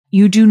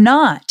you do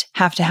not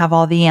have to have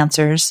all the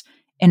answers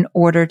in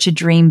order to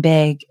dream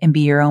big and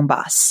be your own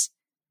boss.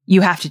 You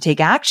have to take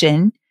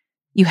action.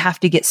 You have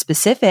to get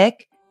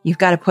specific. You've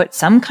got to put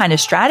some kind of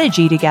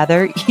strategy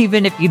together,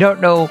 even if you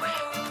don't know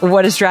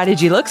what a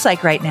strategy looks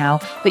like right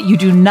now. But you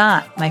do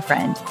not, my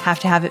friend,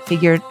 have to have it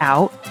figured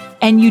out.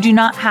 And you do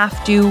not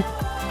have to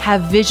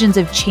have visions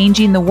of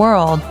changing the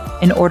world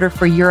in order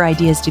for your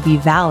ideas to be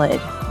valid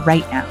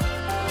right now.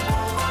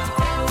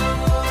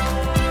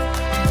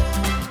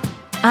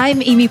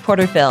 I'm Amy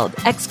Porterfield,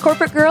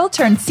 ex-corporate girl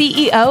turned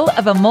CEO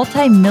of a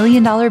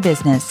multi-million-dollar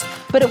business.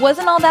 But it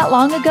wasn't all that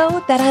long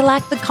ago that I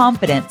lacked the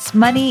confidence,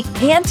 money,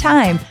 and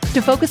time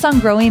to focus on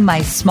growing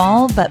my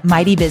small but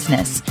mighty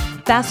business.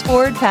 Fast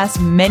forward past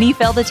many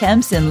failed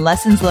attempts and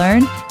lessons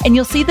learned, and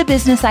you'll see the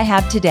business I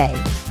have today,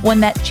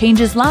 one that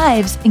changes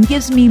lives and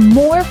gives me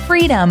more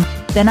freedom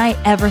than I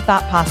ever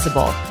thought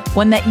possible,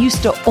 one that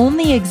used to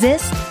only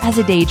exist as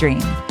a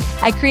daydream.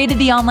 I created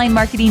the Online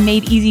Marketing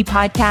Made Easy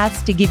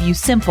podcast to give you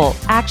simple,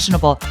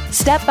 actionable,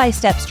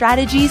 step-by-step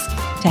strategies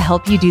to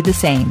help you do the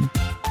same.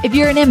 If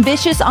you're an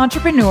ambitious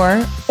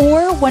entrepreneur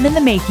or one in the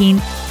making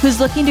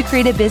who's looking to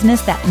create a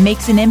business that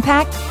makes an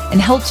impact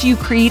and helps you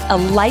create a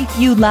life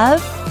you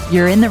love,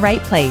 you're in the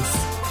right place.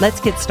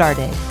 Let's get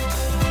started.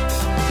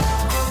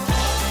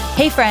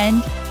 Hey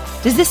friend,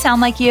 does this sound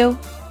like you?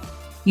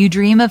 You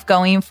dream of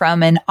going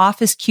from an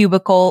office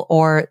cubicle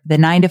or the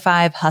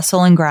 9-to-5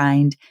 hustle and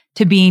grind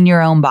to being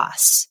your own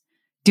boss,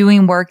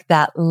 doing work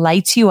that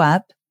lights you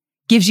up,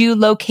 gives you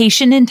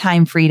location and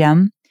time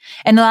freedom,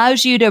 and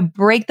allows you to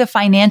break the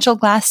financial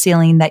glass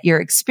ceiling that you're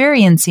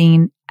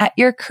experiencing at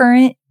your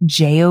current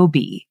job.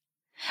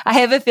 I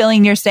have a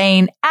feeling you're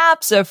saying,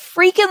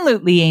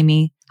 abso-freaking-lutely,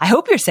 Amy. I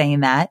hope you're saying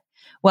that.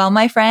 Well,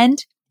 my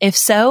friend, if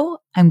so,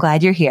 I'm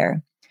glad you're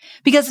here.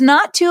 Because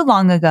not too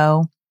long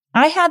ago,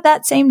 I had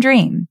that same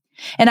dream.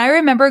 And I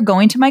remember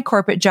going to my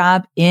corporate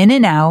job in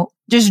and out,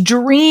 just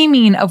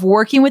dreaming of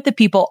working with the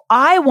people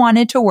I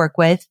wanted to work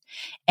with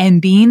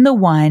and being the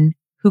one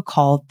who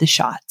called the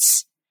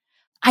shots.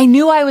 I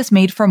knew I was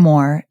made for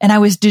more, and I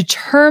was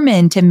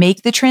determined to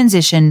make the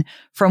transition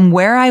from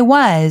where I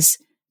was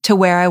to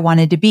where I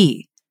wanted to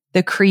be,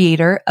 the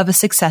creator of a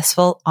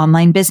successful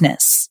online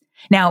business.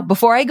 Now,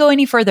 before I go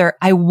any further,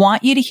 I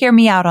want you to hear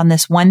me out on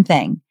this one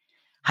thing.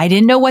 I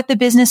didn't know what the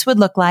business would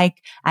look like.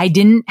 I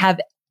didn't have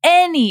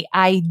any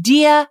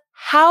idea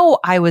how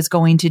I was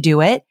going to do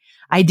it.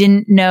 I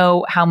didn't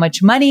know how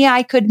much money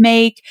I could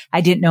make.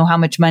 I didn't know how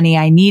much money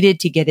I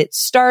needed to get it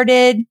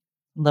started.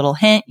 Little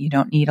hint, you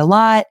don't need a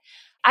lot.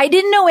 I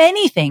didn't know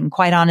anything,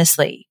 quite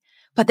honestly.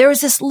 But there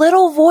was this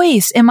little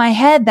voice in my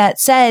head that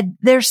said,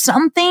 there's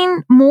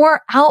something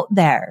more out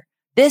there.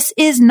 This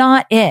is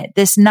not it.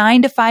 This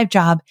 9-to-5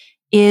 job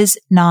is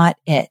not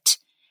it.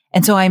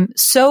 And so I'm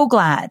so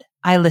glad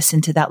I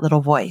listened to that little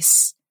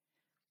voice.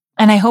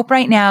 And I hope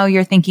right now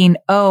you're thinking,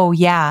 oh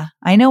yeah,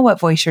 I know what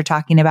voice you're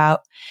talking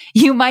about.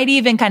 You might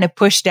even kind of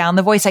push down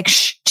the voice like,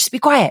 shh, just be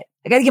quiet.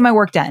 I got to get my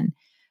work done.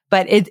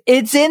 But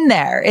it's in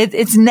there.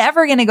 It's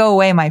never going to go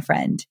away, my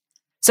friend.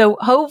 So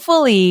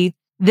hopefully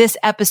this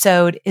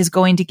episode is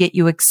going to get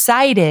you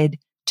excited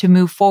to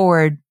move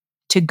forward,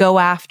 to go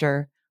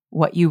after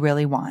what you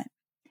really want.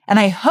 And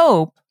I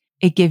hope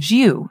it gives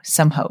you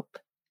some hope.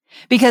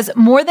 Because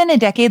more than a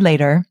decade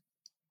later,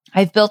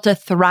 I've built a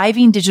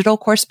thriving digital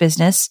course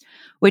business,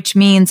 which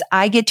means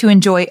I get to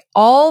enjoy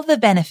all the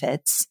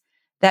benefits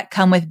that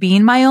come with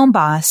being my own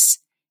boss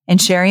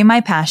and sharing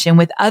my passion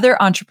with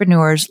other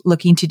entrepreneurs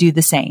looking to do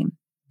the same.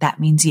 That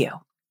means you.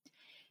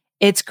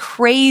 It's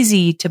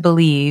crazy to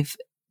believe,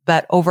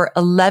 but over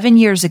 11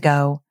 years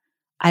ago,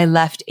 I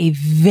left a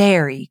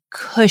very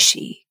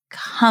cushy,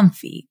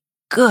 comfy,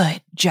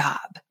 good job.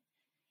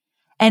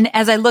 And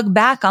as I look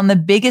back on the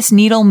biggest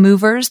needle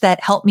movers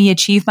that helped me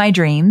achieve my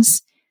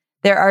dreams,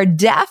 there are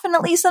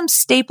definitely some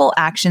staple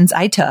actions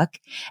I took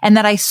and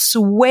that I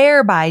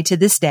swear by to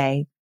this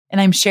day,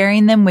 and I'm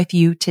sharing them with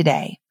you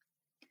today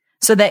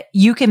so that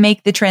you can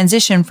make the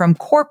transition from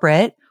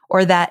corporate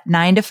or that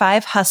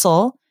 9-to-5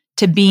 hustle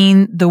to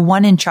being the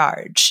one in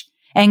charge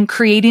and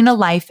creating a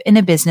life in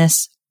a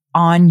business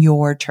on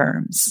your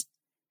terms.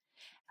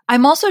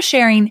 I'm also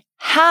sharing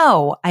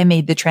how I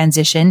made the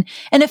transition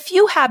and a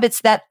few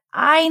habits that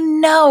I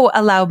know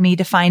allowed me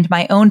to find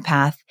my own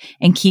path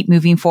and keep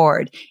moving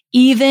forward,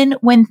 even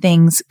when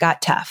things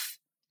got tough.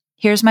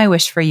 Here's my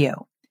wish for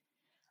you.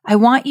 I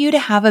want you to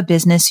have a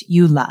business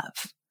you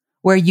love,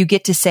 where you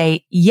get to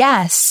say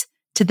yes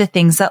to the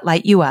things that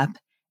light you up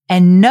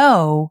and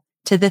no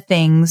to the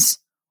things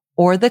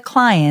or the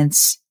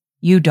clients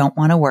you don't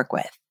want to work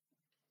with.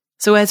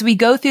 So as we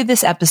go through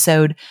this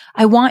episode,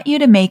 I want you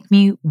to make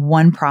me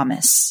one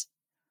promise.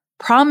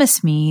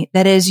 Promise me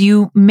that as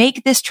you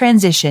make this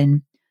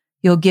transition,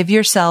 you'll give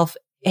yourself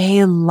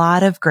a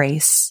lot of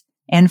grace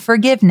and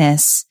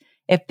forgiveness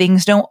if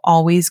things don't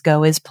always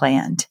go as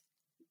planned,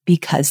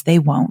 because they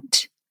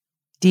won't.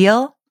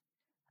 Deal?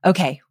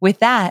 Okay, with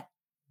that,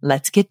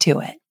 let's get to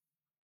it.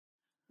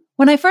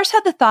 When I first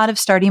had the thought of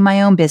starting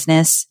my own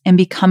business and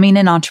becoming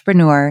an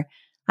entrepreneur,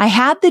 I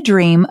had the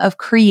dream of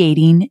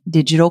creating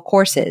digital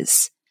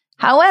courses.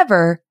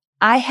 However,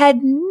 I had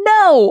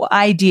no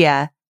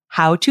idea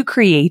how to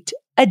create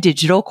a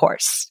digital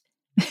course.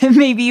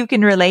 Maybe you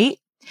can relate.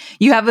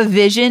 You have a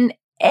vision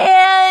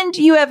and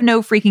you have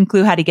no freaking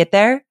clue how to get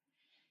there.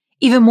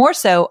 Even more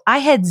so, I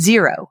had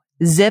zilch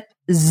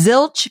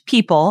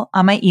people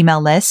on my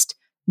email list,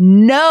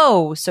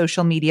 no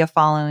social media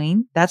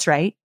following. That's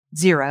right,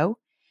 0.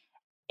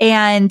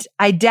 And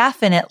I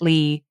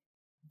definitely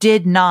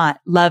did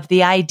not love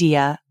the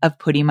idea of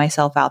putting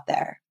myself out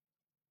there.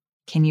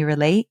 Can you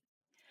relate?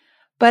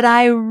 But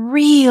I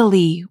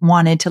really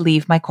wanted to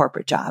leave my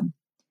corporate job.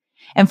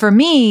 And for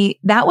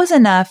me, that was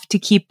enough to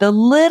keep the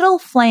little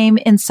flame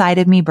inside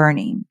of me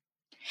burning.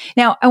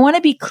 Now, I want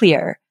to be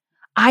clear.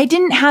 I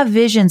didn't have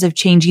visions of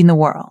changing the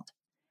world.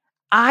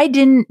 I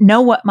didn't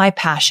know what my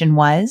passion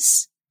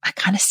was. I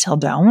kind of still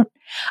don't.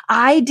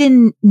 I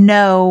didn't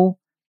know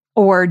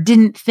or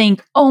didn't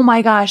think, oh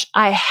my gosh,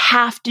 I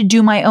have to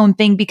do my own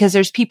thing because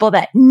there's people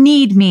that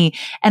need me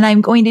and I'm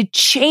going to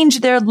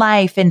change their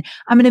life and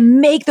I'm going to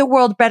make the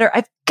world better.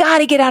 I've got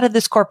to get out of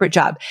this corporate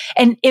job.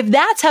 And if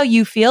that's how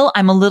you feel,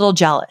 I'm a little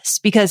jealous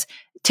because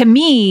to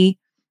me,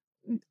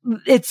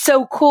 it's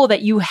so cool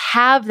that you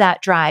have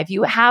that drive,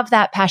 you have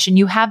that passion,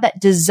 you have that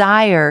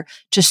desire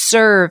to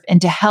serve and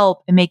to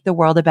help and make the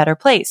world a better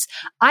place.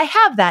 I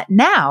have that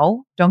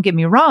now, don't get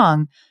me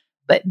wrong,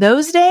 but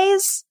those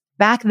days,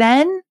 back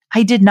then,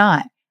 I did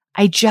not.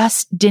 I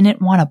just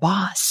didn't want a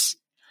boss.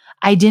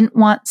 I didn't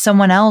want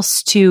someone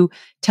else to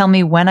tell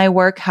me when I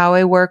work, how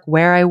I work,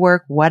 where I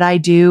work, what I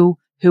do,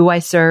 who I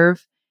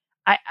serve.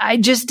 I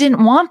just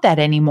didn't want that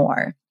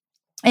anymore.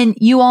 And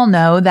you all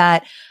know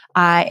that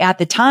at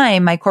the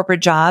time, my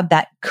corporate job,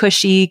 that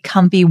cushy,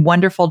 comfy,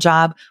 wonderful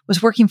job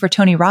was working for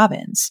Tony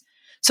Robbins.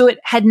 So it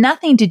had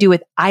nothing to do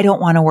with, I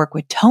don't want to work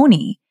with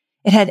Tony.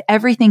 It had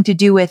everything to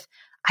do with,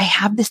 I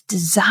have this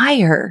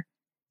desire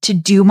to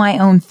do my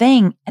own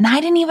thing. And I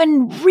didn't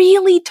even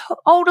really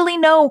totally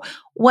know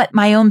what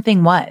my own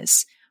thing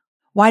was.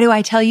 Why do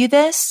I tell you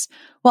this?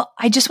 Well,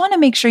 I just want to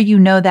make sure you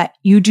know that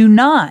you do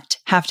not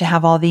have to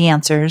have all the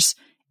answers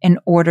in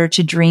order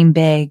to dream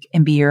big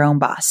and be your own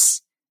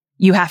boss.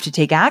 You have to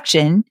take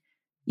action.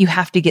 You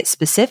have to get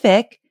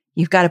specific.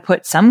 You've got to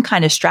put some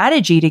kind of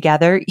strategy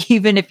together,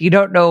 even if you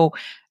don't know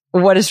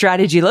what a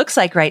strategy looks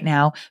like right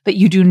now. But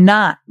you do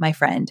not, my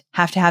friend,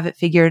 have to have it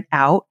figured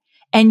out.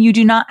 And you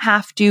do not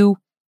have to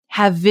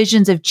have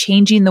visions of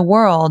changing the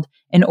world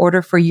in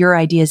order for your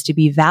ideas to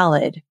be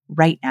valid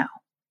right now.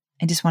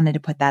 I just wanted to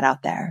put that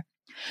out there.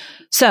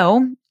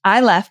 So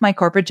I left my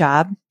corporate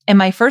job and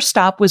my first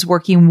stop was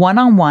working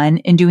one-on-one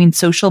and doing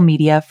social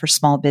media for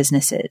small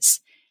businesses.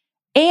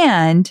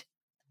 And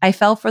I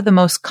fell for the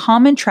most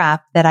common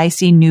trap that I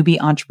see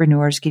newbie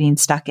entrepreneurs getting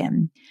stuck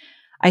in.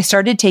 I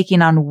started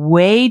taking on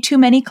way too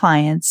many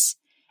clients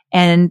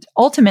and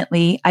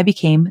ultimately I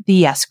became the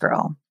yes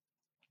girl.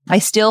 I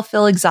still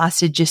feel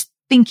exhausted just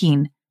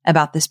thinking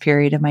about this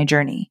period of my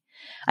journey.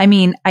 I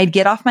mean, I'd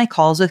get off my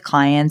calls with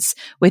clients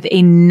with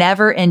a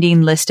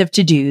never-ending list of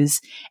to-dos,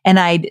 and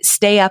I'd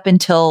stay up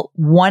until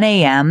 1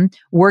 a.m.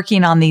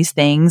 working on these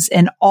things,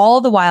 and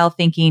all the while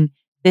thinking,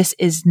 this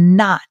is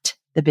not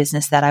the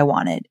business that I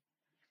wanted.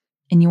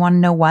 And you want to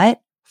know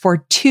what? For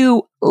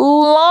 2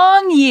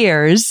 long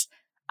years,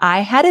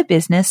 I had a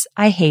business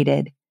I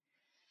hated.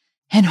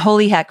 And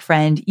holy heck,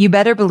 friend, you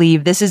better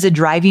believe this is a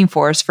driving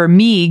force for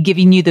me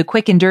giving you the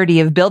quick and dirty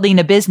of building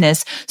a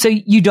business so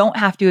you don't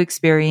have to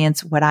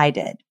experience what I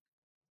did.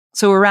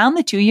 So around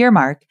the 2-year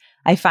mark,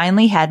 I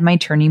finally had my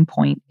turning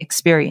point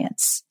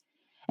experience.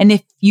 And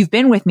if you've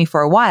been with me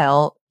for a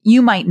while,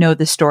 you might know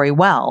the story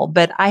well,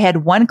 but I had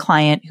one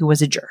client who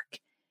was a jerk.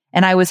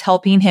 And I was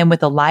helping him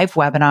with a live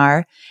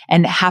webinar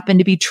and happened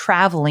to be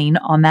traveling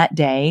on that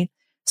day.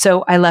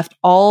 So I left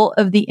all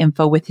of the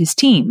info with his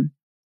team.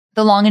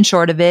 The long and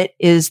short of it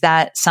is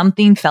that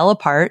something fell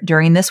apart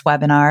during this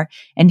webinar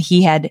and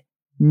he had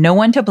no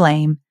one to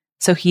blame.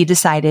 So he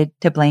decided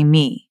to blame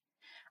me.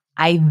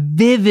 I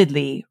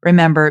vividly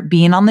remember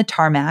being on the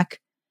tarmac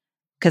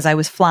because I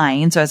was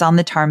flying. So I was on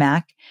the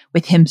tarmac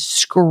with him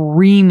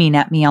screaming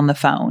at me on the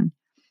phone.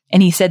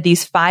 And he said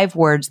these 5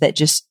 words that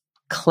just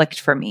clicked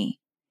for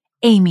me.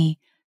 Amy,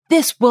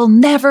 this will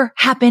never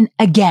happen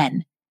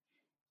again.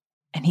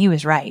 And he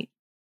was right.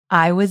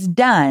 I was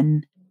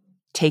done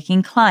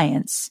taking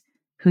clients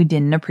who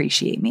didn't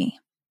appreciate me.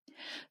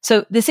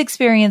 So this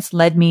experience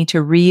led me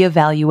to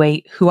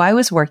reevaluate who I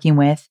was working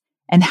with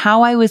and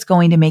how I was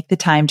going to make the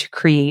time to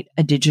create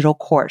a digital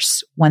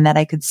course, one that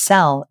I could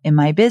sell in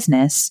my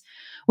business,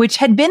 which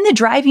had been the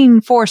driving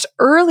force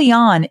early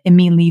on in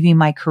me leaving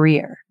my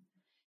career.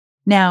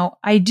 Now,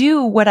 I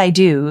do what I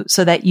do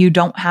so that you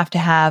don't have to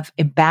have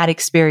a bad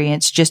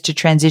experience just to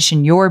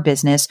transition your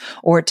business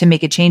or to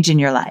make a change in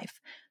your life.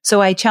 So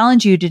I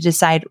challenge you to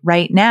decide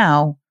right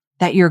now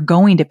that you're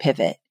going to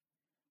pivot.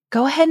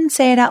 Go ahead and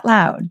say it out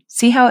loud.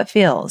 See how it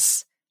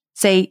feels.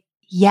 Say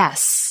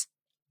yes,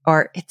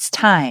 or it's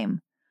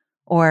time,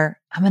 or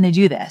I'm going to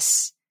do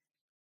this.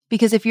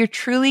 Because if you're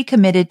truly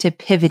committed to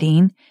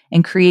pivoting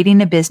and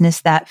creating a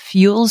business that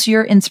fuels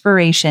your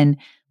inspiration,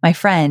 my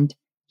friend,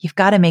 you've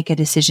got to make a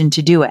decision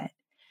to do it.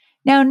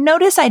 Now,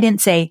 notice I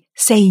didn't say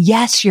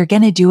yes, you're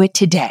going to do it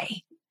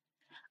today.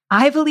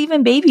 I believe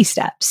in baby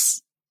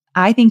steps.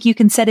 I think you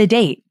can set a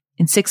date.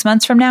 In 6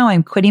 months from now,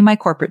 I'm quitting my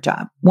corporate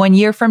job. 1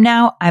 year from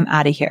now, I'm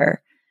out of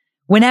here.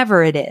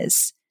 Whenever it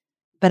is.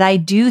 But I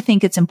do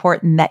think it's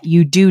important that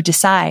you do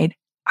decide,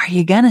 are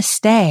you going to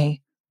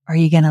stay or are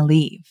you going to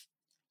leave?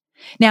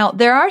 Now,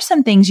 there are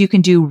some things you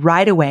can do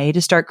right away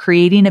to start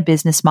creating a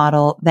business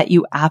model that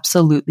you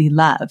absolutely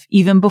love,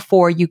 even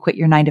before you quit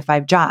your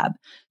 9-to-5 job.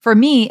 For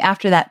me,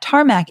 after that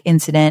tarmac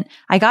incident,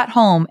 I got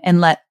home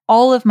and let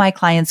all of my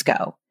clients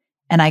go.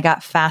 And I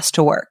got fast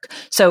to work.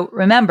 So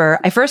remember,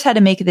 I first had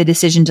to make the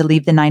decision to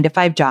leave the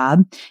 9-to-5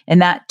 job.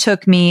 And that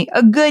took me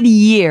a good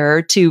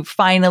year to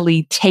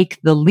finally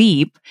take the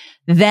leap.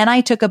 Then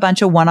I took a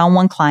bunch of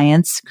one-on-one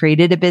clients,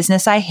 created a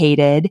business I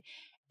hated.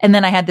 And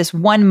then I had this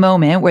one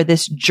moment where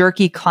this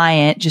jerky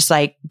client just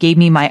like gave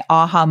me my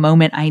aha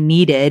moment I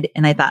needed.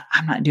 And I thought,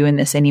 I'm not doing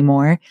this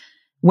anymore.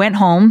 Went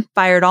home,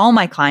 fired all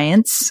my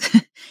clients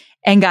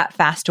and got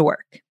fast to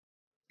work.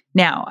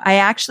 Now, I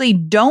actually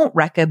don't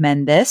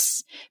recommend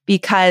this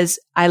because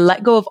I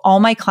let go of all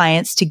my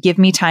clients to give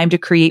me time to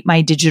create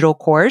my digital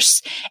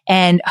course.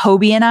 And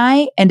Hobie and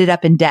I ended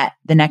up in debt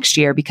the next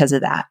year because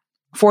of that.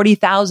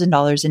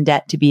 $40,000 in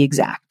debt to be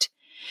exact.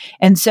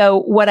 And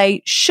so what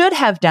I should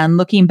have done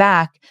looking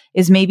back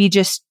is maybe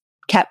just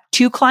kept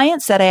 2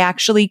 clients that I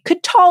actually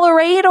could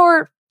tolerate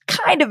or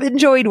kind of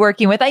enjoyed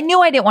working with. I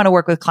knew I didn't want to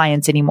work with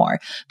clients anymore,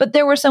 but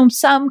there were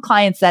some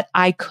clients that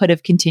I could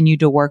have continued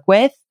to work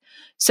with.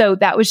 So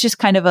that was just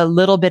kind of a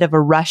little bit of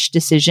a rush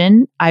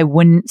decision. I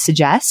wouldn't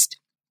suggest.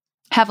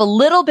 Have a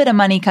little bit of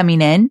money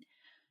coming in,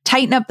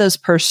 tighten up those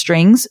purse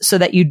strings so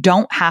that you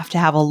don't have to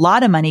have a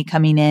lot of money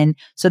coming in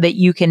so that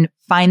you can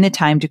find the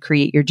time to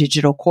create your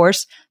digital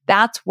course.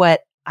 That's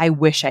what I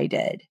wish I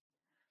did.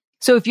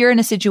 So if you're in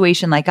a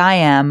situation like I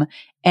am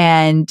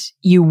and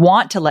you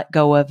want to let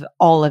go of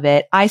all of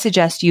it, I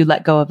suggest you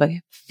let go of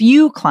a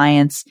few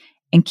clients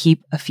and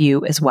keep a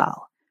few as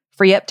well.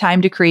 Free up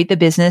time to create the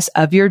business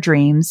of your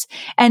dreams.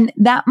 And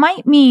that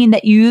might mean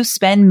that you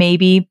spend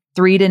maybe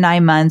 3 to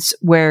 9 months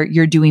where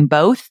you're doing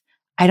both.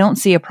 I don't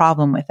see a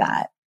problem with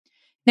that.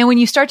 Now, when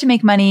you start to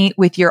make money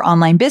with your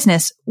online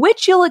business,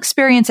 which you'll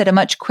experience at a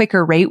much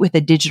quicker rate with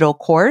a digital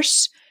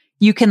course,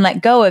 you can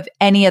let go of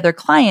any other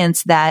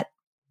clients that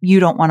you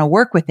don't want to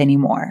work with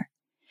anymore.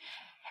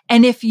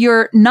 And if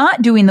you're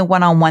not doing the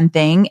one-on-one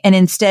thing and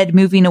instead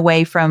moving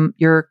away from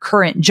your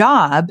current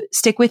job,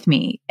 stick with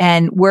me.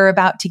 And we're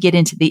about to get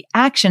into the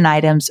action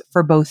items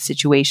for both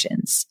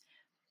situations.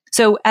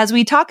 So as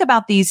we talk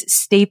about these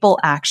staple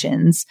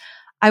actions,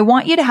 I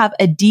want you to have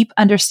a deep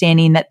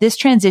understanding that this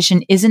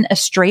transition isn't a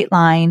straight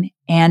line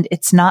and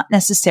it's not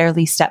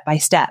necessarily step by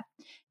step.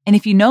 And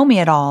if you know me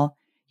at all,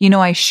 you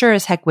know I sure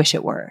as heck wish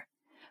it were.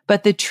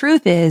 But the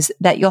truth is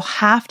that you'll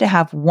have to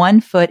have one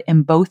foot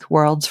in both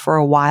worlds for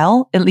a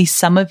while. At least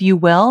some of you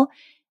will.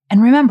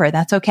 And remember,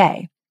 that's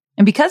okay.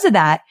 And because of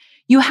that,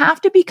 you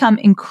have to become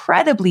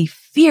incredibly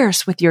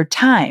fierce with your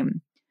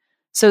time.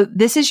 So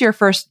this is your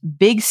first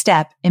big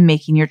step in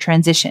making your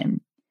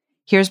transition.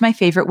 Here's my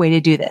favorite way to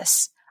do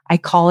this. I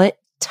call it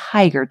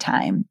tiger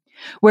time,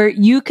 where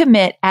you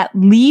commit at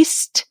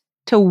least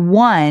to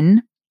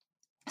one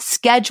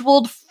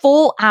scheduled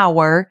full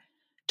hour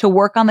to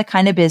work on the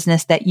kind of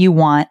business that you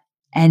want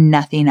and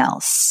nothing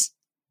else.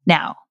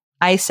 Now,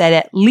 I said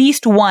at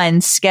least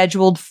one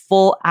scheduled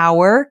full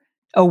hour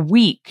a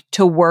week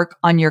to work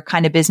on your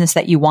kind of business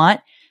that you want.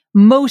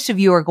 Most of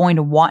you are going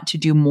to want to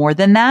do more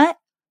than that,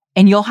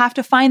 and you'll have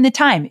to find the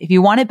time. If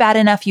you want it bad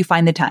enough, you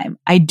find the time.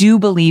 I do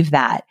believe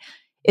that.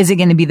 Is it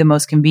going to be the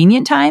most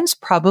convenient times?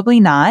 Probably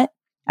not.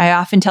 I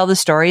often tell the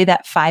story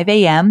that 5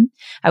 a.m.,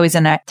 I was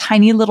in a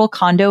tiny little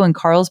condo in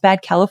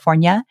Carlsbad,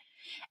 California,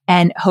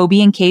 and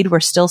Hobie and Cade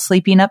were still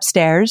sleeping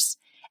upstairs.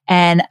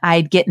 And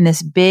I'd get in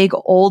this big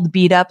old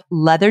beat up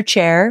leather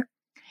chair.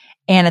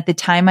 And at the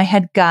time I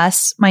had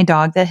Gus, my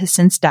dog that has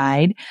since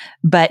died,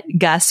 but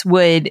Gus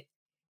would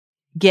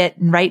get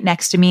right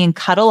next to me and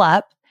cuddle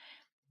up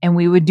and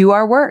we would do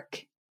our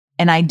work.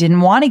 And I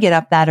didn't want to get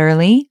up that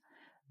early,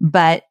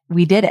 but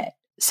we did it.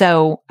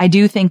 So I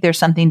do think there's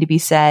something to be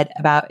said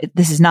about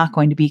this is not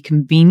going to be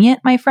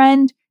convenient, my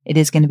friend. It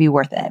is going to be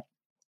worth it.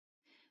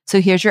 So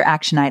here's your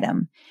action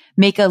item.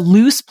 Make a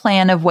loose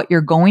plan of what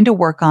you're going to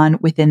work on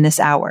within this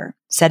hour.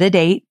 Set a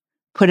date,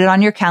 put it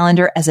on your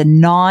calendar as a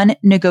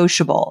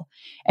non-negotiable,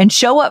 and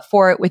show up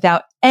for it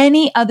without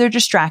any other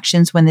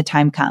distractions when the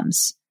time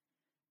comes.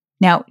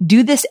 Now,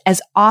 do this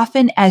as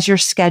often as your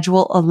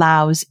schedule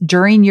allows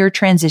during your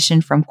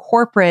transition from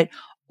corporate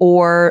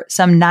or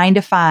some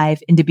 9-to-5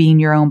 into being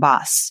your own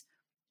boss,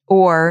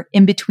 or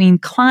in between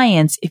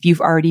clients if you've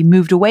already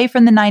moved away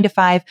from the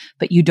 9-to-5,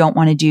 but you don't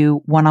want to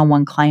do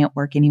one-on-one client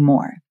work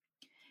anymore.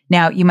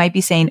 Now, you might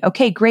be saying,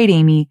 okay, great,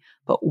 Amy,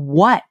 but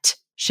what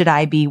should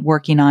I be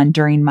working on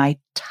during my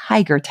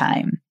tiger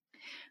time?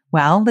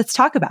 Well, let's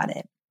talk about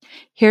it.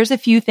 Here's a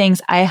few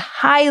things I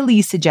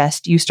highly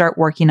suggest you start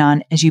working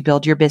on as you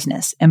build your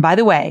business. And by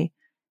the way,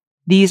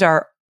 these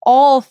are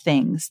all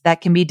things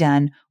that can be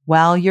done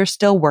while you're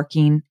still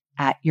working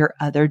at your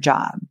other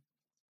job.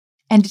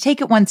 And to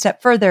take it one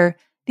step further,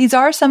 these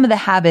are some of the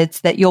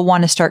habits that you'll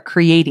want to start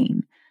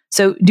creating.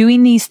 So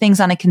doing these things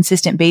on a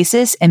consistent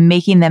basis and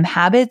making them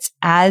habits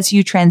as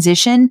you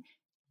transition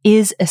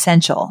is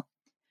essential.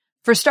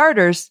 For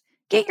starters,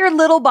 get your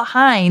little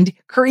behind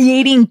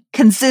creating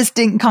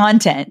consistent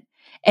content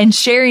and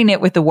sharing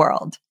it with the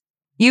world.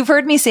 You've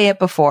heard me say it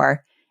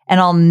before, and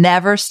I'll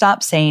never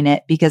stop saying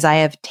it because I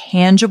have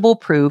tangible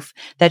proof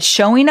that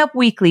showing up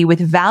weekly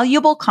with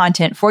valuable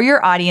content for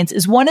your audience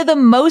is one of the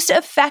most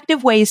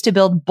effective ways to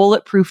build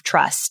bulletproof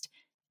trust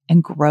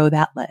and grow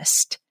that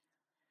list.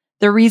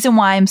 The reason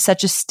why I'm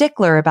such a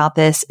stickler about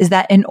this is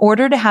that in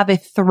order to have a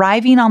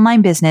thriving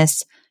online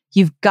business,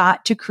 you've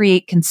got to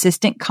create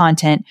consistent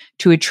content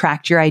to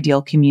attract your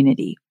ideal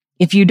community.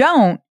 If you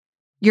don't,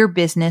 your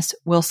business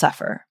will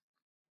suffer.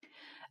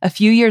 A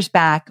few years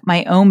back,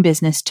 my own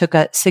business took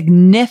a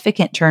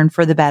significant turn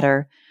for the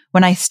better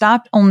when I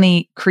stopped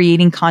only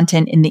creating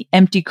content in the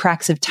empty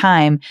cracks of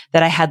time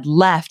that I had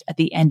left at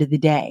the end of the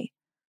day.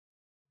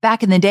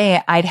 Back in the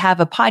day, I'd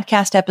have a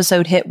podcast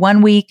episode hit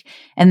one week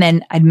and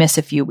then I'd miss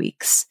a few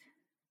weeks.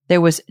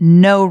 There was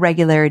no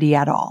regularity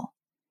at all.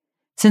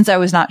 Since I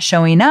was not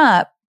showing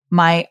up,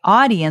 my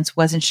audience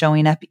wasn't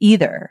showing up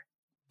either.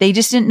 They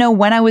just didn't know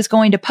when I was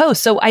going to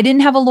post, so I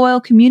didn't have a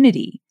loyal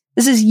community.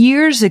 This is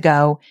years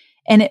ago,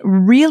 and it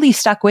really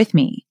stuck with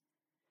me.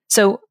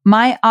 So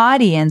my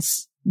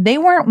audience, they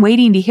weren't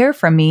waiting to hear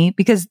from me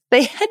because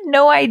they had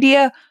no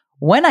idea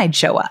when I'd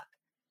show up.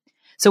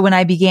 So when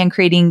I began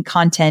creating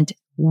content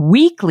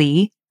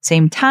weekly,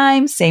 same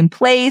time, same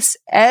place,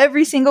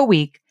 every single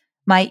week,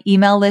 my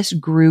email list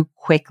grew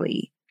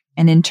quickly.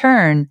 And in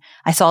turn,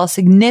 I saw a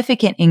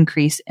significant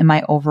increase in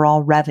my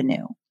overall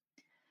revenue.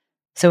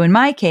 So in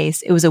my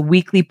case, it was a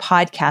weekly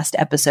podcast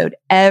episode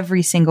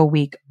every single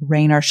week,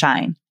 rain or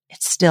shine.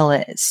 It still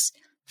is.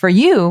 For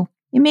you,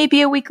 it may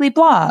be a weekly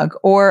blog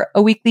or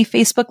a weekly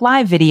Facebook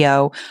Live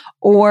video,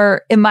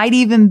 or it might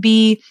even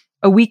be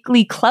a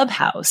weekly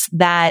clubhouse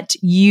that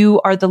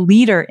you are the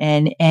leader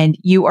in and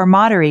you are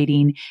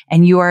moderating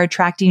and you are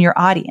attracting your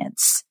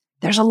audience.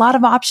 There's a lot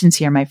of options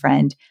here, my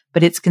friend,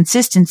 but it's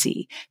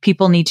consistency.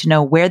 People need to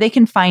know where they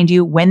can find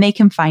you, when they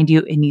can find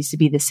you. It needs to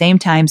be the same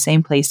time,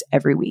 same place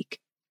every week.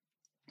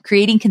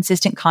 Creating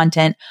consistent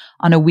content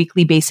on a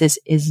weekly basis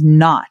is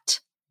not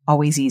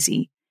always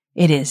easy.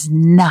 It is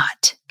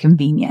not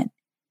convenient,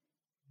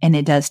 and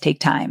it does take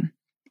time.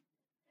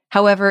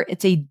 However,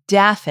 it's a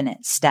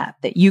definite step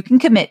that you can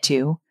commit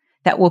to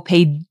that will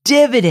pay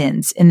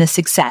dividends in the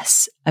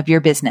success of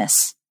your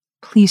business.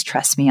 Please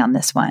trust me on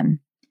this one.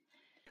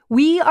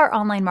 We are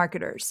online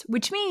marketers,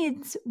 which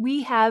means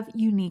we have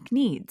unique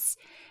needs.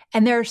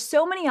 And there are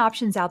so many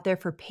options out there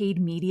for paid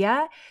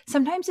media.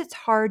 Sometimes it's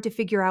hard to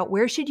figure out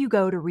where should you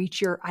go to reach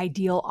your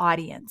ideal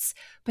audience.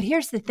 But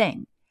here's the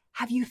thing.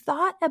 Have you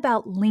thought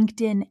about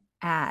LinkedIn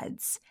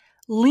ads?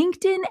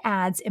 LinkedIn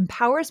ads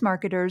empowers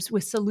marketers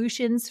with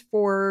solutions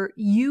for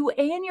you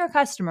and your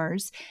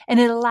customers,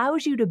 and it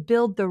allows you to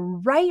build the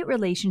right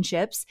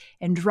relationships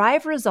and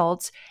drive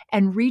results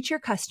and reach your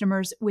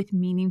customers with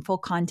meaningful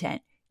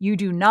content. You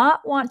do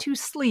not want to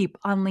sleep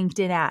on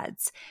LinkedIn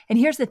ads. And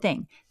here's the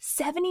thing,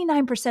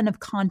 79% of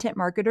content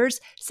marketers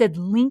said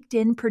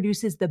LinkedIn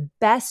produces the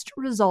best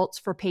results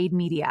for paid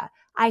media.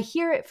 I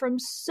hear it from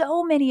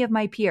so many of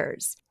my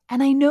peers.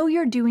 And I know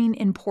you're doing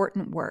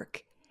important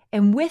work.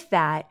 And with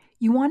that,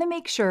 you want to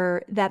make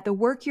sure that the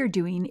work you're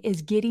doing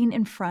is getting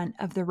in front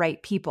of the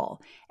right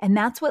people. And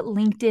that's what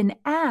LinkedIn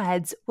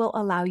ads will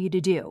allow you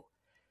to do.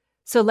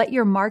 So let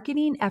your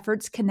marketing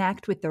efforts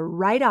connect with the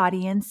right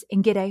audience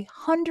and get a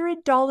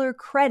 $100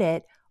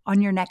 credit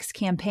on your next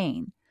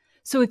campaign.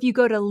 So if you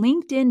go to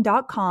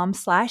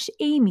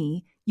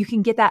linkedin.com/Amy, you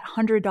can get that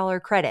 $100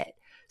 credit.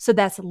 So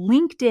that's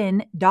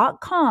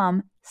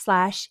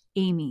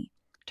linkedin.com/Amy.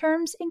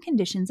 Terms and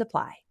conditions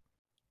apply.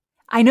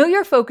 I know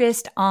you're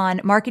focused on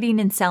marketing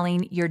and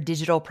selling your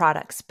digital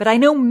products, but I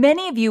know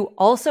many of you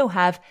also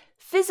have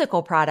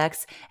physical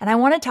products, and I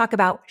want to talk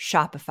about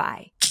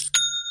Shopify.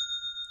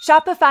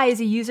 Shopify is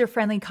a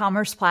user-friendly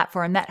commerce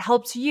platform that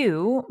helps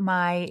you,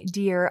 my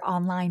dear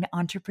online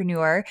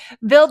entrepreneur,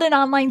 build an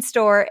online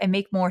store and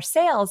make more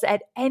sales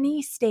at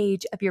any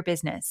stage of your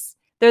business.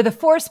 They're the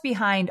force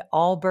behind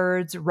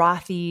Allbirds,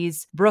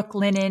 Rothy's,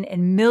 Brooklinen,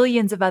 and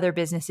millions of other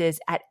businesses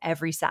at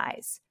every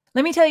size.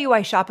 Let me tell you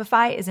why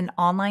Shopify is an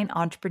online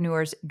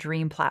entrepreneur's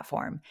dream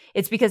platform.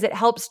 It's because it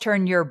helps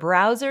turn your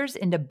browsers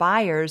into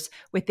buyers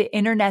with the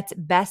internet's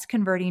best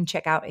converting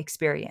checkout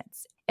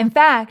experience. In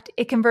fact,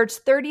 it converts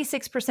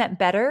 36%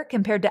 better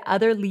compared to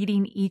other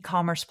leading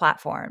e-commerce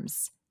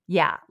platforms.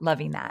 Yeah,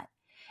 loving that.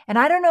 And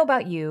I don't know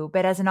about you,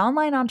 but as an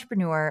online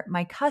entrepreneur,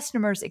 my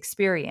customers'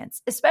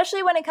 experience,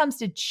 especially when it comes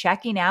to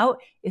checking out,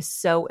 is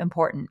so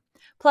important.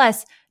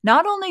 Plus,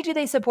 not only do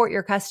they support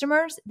your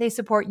customers, they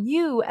support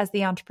you as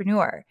the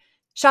entrepreneur.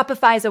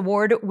 Shopify's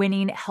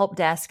award-winning help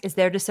desk is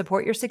there to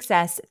support your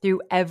success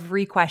through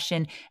every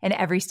question and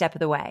every step of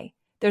the way.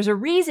 There's a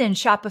reason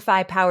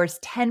Shopify powers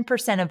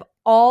 10% of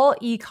all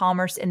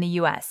e-commerce in the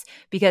US,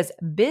 because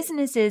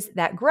businesses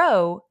that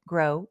grow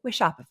with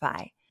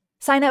Shopify.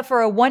 Sign up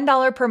for a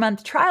 $1 per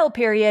month trial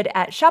period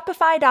at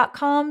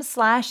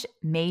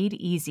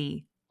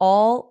shopify.com/madeeasy,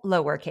 all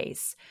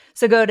lowercase.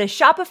 So go to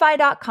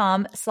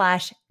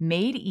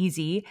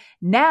shopify.com/madeeasy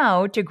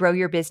now to grow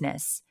your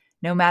business,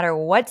 no matter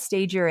what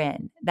stage you're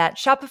in. That's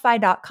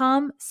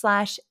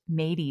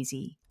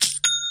shopify.com/madeeasy.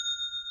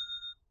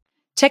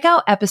 Check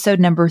out episode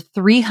number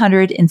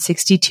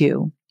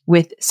 362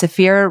 with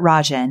Safira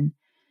Rajan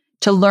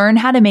to learn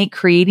how to make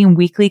creating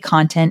weekly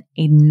content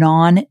a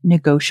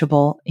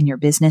non-negotiable in your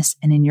business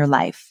and in your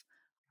life.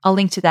 I'll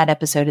link to that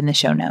episode in the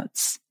show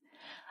notes.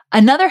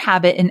 Another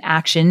habit and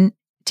action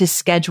to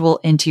schedule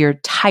into your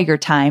tiger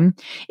time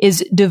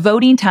is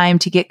devoting time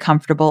to get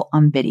comfortable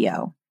on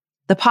video.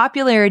 The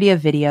popularity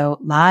of video,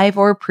 live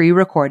or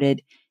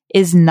pre-recorded,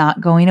 is not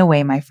going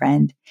away, my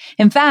friend.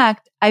 In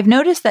fact, I've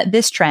noticed that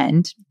this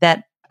trend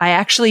that I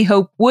actually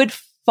hope would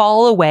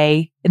fall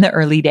away in the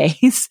early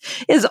days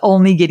is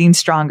only getting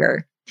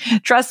stronger.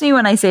 Trust me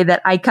when I say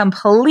that I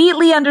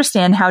completely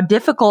understand how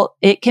difficult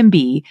it can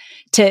be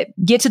to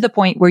get to the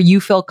point where you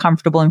feel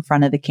comfortable in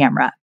front of the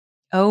camera.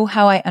 Oh,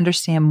 how I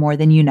understand more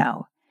than you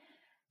know.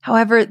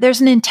 However, there's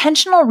an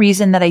intentional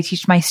reason that I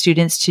teach my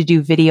students to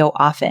do video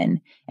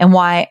often, and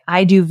why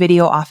I do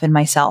video often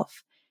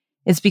myself.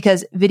 It's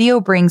because video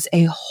brings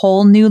a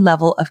whole new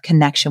level of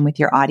connection with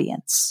your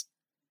audience.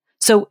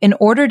 So in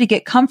order to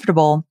get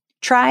comfortable,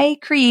 try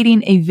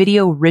creating a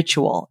video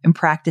ritual and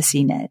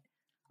practicing it.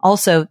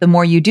 Also, the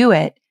more you do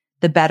it,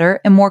 the better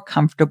and more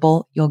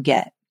comfortable you'll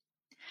get.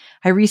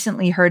 I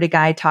recently heard a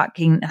guy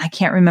talking, and I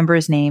can't remember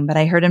his name, but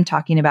I heard him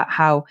talking about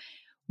how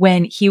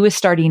when he was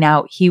starting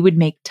out, he would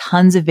make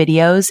tons of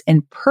videos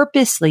and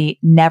purposely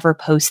never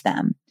post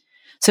them.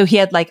 So he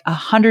had like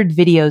 100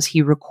 videos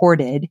he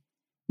recorded.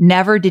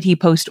 Never did he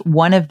post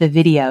one of the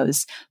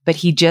videos, but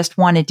he just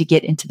wanted to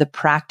get into the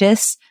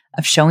practice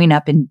of showing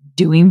up and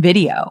doing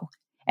video.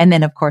 And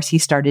then, of course, he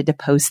started to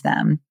post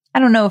them. I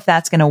don't know if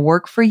that's going to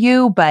work for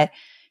you, but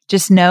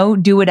just know,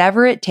 do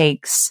whatever it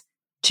takes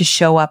to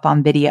show up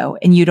on video.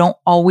 And you don't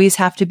always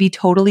have to be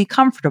totally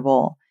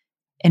comfortable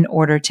in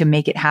order to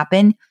make it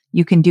happen.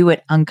 You can do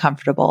it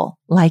uncomfortable,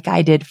 like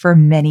I did for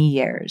many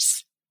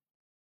years.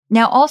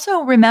 Now,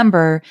 also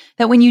remember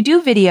that when you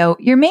do video,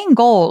 your main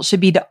goal should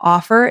be to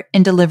offer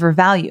and deliver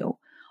value.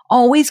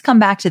 Always come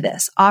back to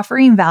this.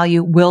 Offering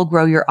value will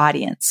grow your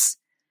audience.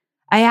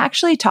 I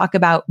actually talk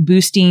about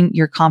boosting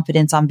your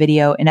confidence on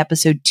video in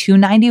episode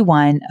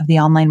 291 of the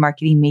Online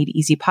Marketing Made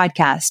Easy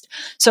podcast.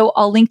 So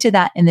I'll link to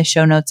that in the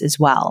show notes as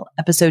well.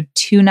 Episode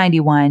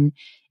 291.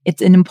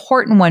 It's an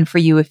important one for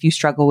you if you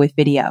struggle with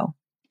video.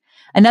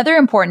 Another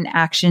important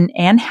action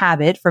and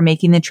habit for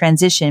making the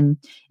transition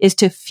is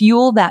to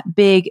fuel that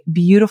big,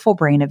 beautiful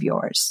brain of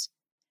yours.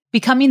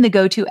 Becoming the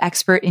go-to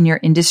expert in your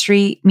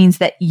industry means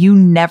that you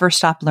never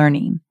stop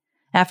learning.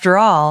 After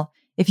all,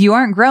 if you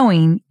aren't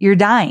growing, you're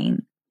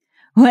dying.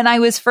 When I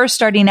was first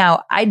starting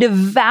out, I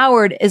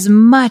devoured as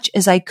much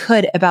as I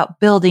could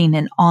about building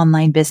an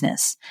online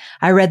business.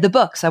 I read the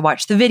books, I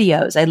watched the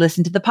videos, I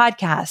listened to the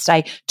podcast,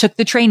 I took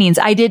the trainings,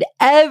 I did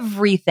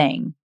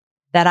everything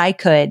that I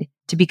could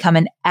to become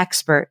an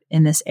expert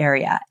in this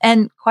area.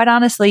 And quite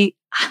honestly,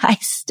 I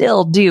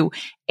still do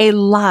a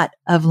lot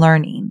of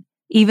learning,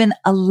 even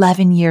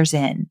 11 years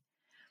in.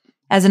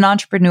 As an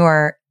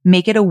entrepreneur,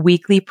 make it a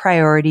weekly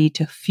priority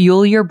to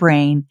fuel your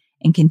brain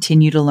and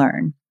continue to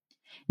learn.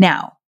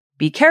 Now,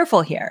 be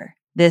careful here.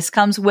 This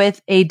comes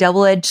with a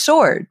double-edged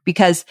sword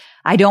because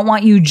I don't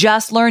want you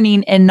just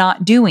learning and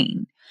not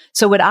doing.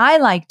 So what I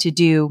like to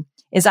do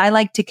is I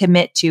like to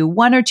commit to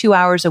 1 or 2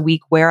 hours a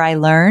week where I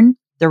learn.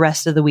 The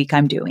rest of the week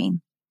I'm doing.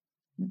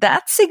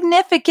 That's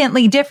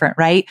significantly different,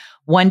 right?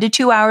 1 to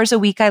 2 hours a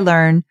week I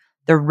learn.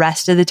 The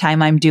rest of the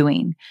time I'm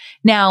doing.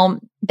 Now,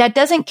 that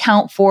doesn't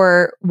count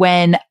for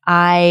when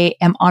I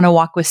am on a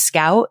walk with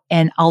Scout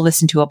and I'll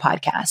listen to a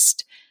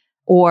podcast,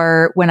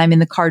 or when I'm in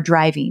the car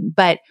driving.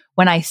 But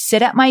when I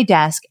sit at my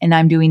desk and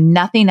I'm doing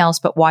nothing else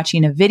but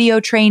watching a video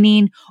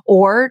training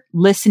or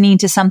listening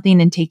to something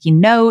and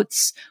taking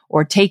notes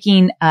or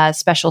taking a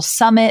special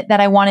summit that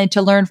I wanted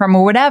to learn from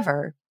or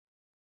whatever,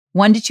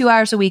 1 to 2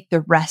 hours a week,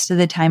 the rest of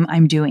the time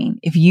I'm doing.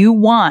 If you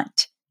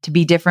want to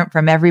be different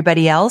from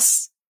everybody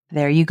else,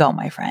 there you go,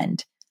 my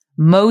friend.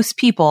 Most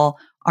people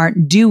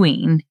aren't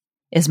doing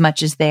as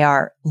much as they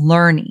are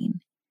learning.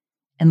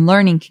 And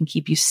learning can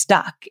keep you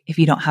stuck if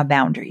you don't have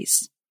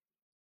boundaries.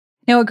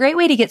 Now, a great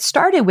way to get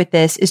started with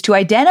this is to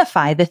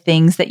identify the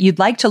things that you'd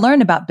like to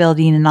learn about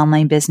building an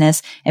online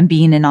business and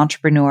being an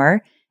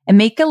entrepreneur, and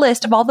make a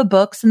list of all the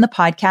books and the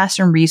podcasts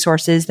and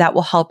resources that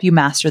will help you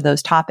master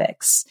those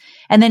topics.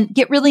 And then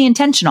get really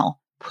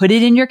intentional. Put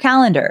it in your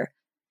calendar.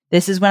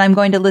 This is when I'm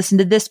going to listen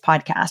to this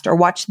podcast or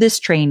watch this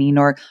training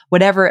or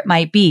whatever it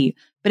might be.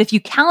 But if you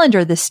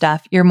calendar this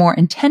stuff, you're more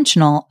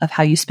intentional of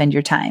how you spend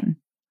your time.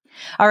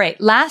 All right.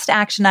 Last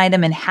action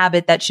item and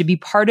habit that should be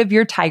part of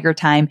your tiger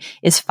time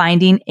is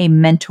finding a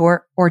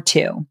mentor or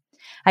two.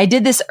 I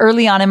did this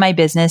early on in my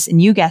business,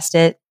 and you guessed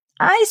it,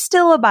 I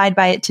still abide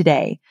by it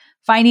today.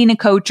 Finding a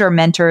coach or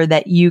mentor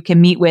that you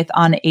can meet with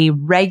on a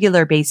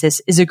regular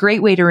basis is a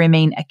great way to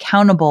remain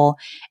accountable.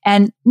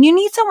 And you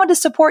need someone to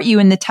support you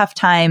in the tough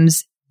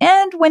times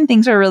and when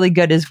things are really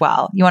good as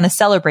well. You want to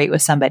celebrate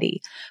with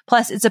somebody.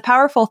 Plus, it's a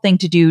powerful thing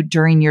to do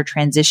during your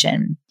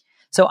transition.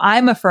 So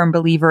I'm a firm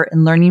believer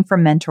in learning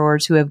from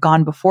mentors who have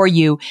gone before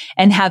you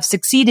and have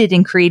succeeded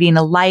in creating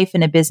a life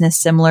and a business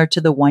similar to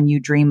the one you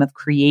dream of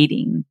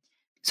creating.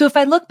 So if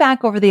I look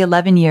back over the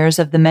 11 years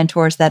of the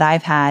mentors that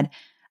I've had,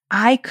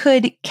 I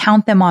could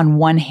count them on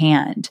one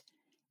hand,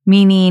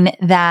 meaning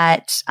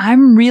that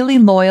I'm really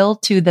loyal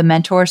to the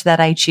mentors that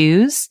I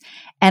choose.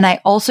 And I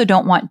also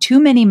don't want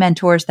too many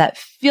mentors that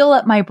fill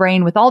up my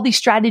brain with all these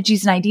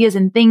strategies and ideas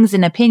and things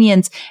and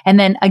opinions. And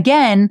then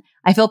again,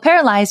 I feel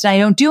paralyzed and I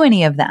don't do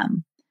any of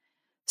them.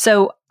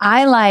 So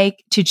I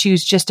like to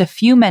choose just a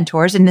few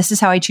mentors. And this is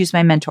how I choose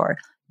my mentor.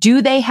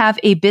 Do they have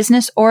a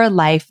business or a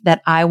life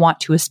that I want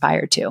to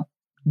aspire to?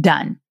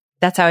 Done.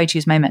 That's how I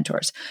choose my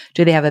mentors.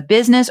 Do they have a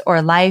business or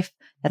a life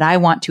that I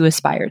want to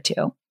aspire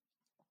to?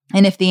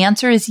 And if the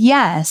answer is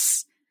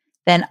yes,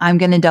 then I'm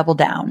going to double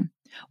down.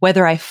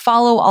 Whether I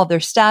follow all their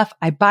stuff,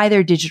 I buy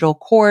their digital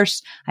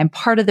course, I'm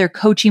part of their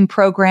coaching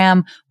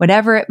program,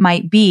 whatever it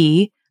might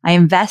be, I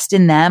invest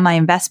in them. I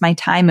invest my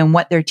time in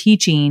what they're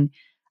teaching.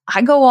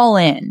 I go all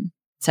in.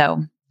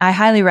 So I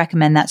highly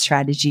recommend that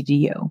strategy to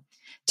you.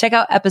 Check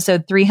out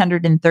episode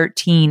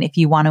 313 if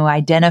you want to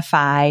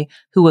identify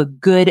who a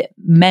good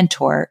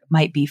mentor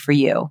might be for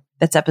you.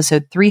 That's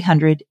episode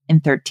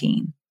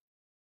 313.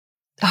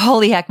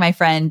 Holy heck, my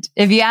friend.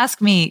 If you ask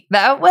me,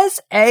 that was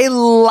a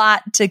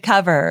lot to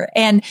cover.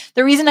 And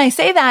the reason I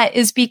say that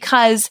is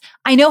because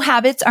I know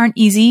habits aren't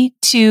easy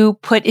to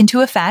put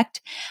into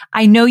effect.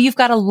 I know you've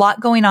got a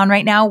lot going on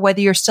right now,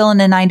 whether you're still in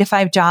a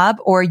 9-to-5 job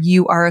or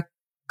you are a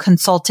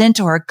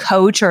consultant or a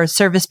coach or a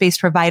service-based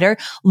provider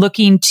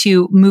looking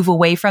to move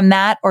away from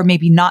that or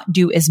maybe not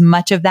do as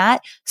much of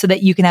that so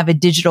that you can have a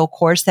digital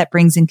course that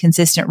brings in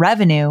consistent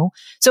revenue.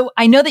 So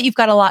I know that you've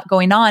got a lot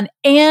going on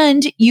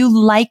and you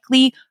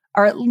likely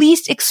are at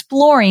least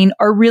exploring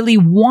or really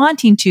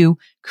wanting to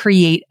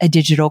create a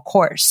digital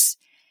course.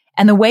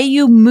 And the way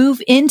you move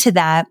into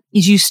that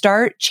is you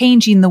start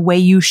changing the way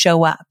you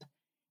show up.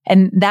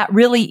 And that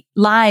really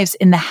lies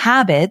in the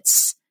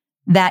habits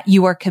that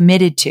you are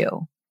committed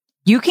to.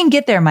 You can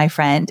get there, my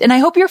friend. And I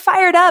hope you're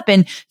fired up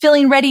and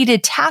feeling ready to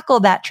tackle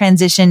that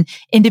transition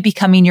into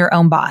becoming your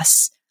own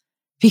boss.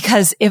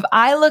 Because if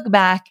I look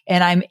back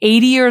and I'm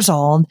 80 years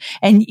old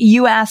and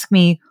you ask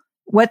me,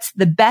 what's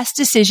the best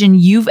decision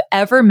you've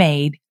ever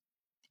made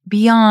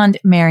beyond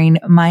marrying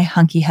my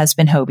hunky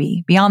husband,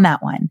 Hobie? Beyond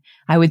that one,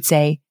 I would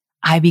say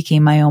I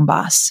became my own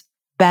boss.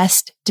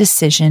 Best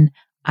decision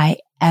I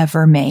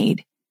ever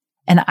made.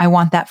 And I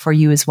want that for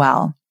you as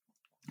well.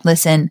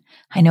 Listen,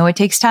 I know it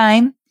takes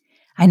time.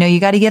 I know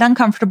you got to get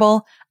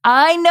uncomfortable.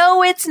 I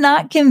know it's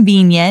not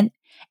convenient.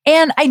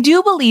 And I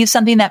do believe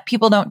something that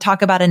people don't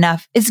talk about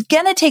enough is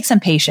going to take some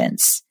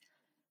patience.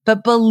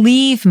 But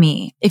believe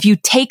me, if you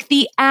take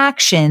the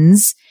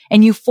actions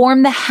and you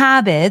form the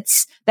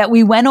habits that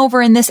we went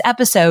over in this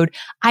episode,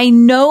 I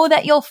know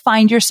that you'll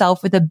find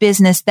yourself with a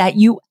business that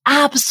you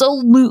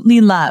absolutely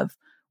love,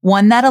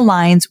 one that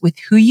aligns with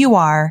who you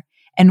are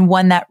and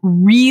one that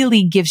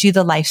really gives you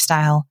the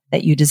lifestyle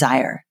that you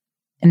desire.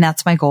 And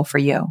that's my goal for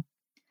you.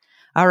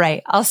 All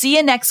right. I'll see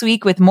you next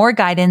week with more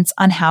guidance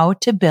on how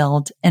to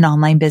build an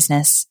online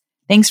business.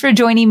 Thanks for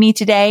joining me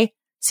today.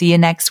 See you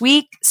next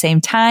week.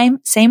 Same time,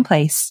 same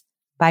place.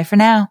 Bye for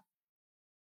now.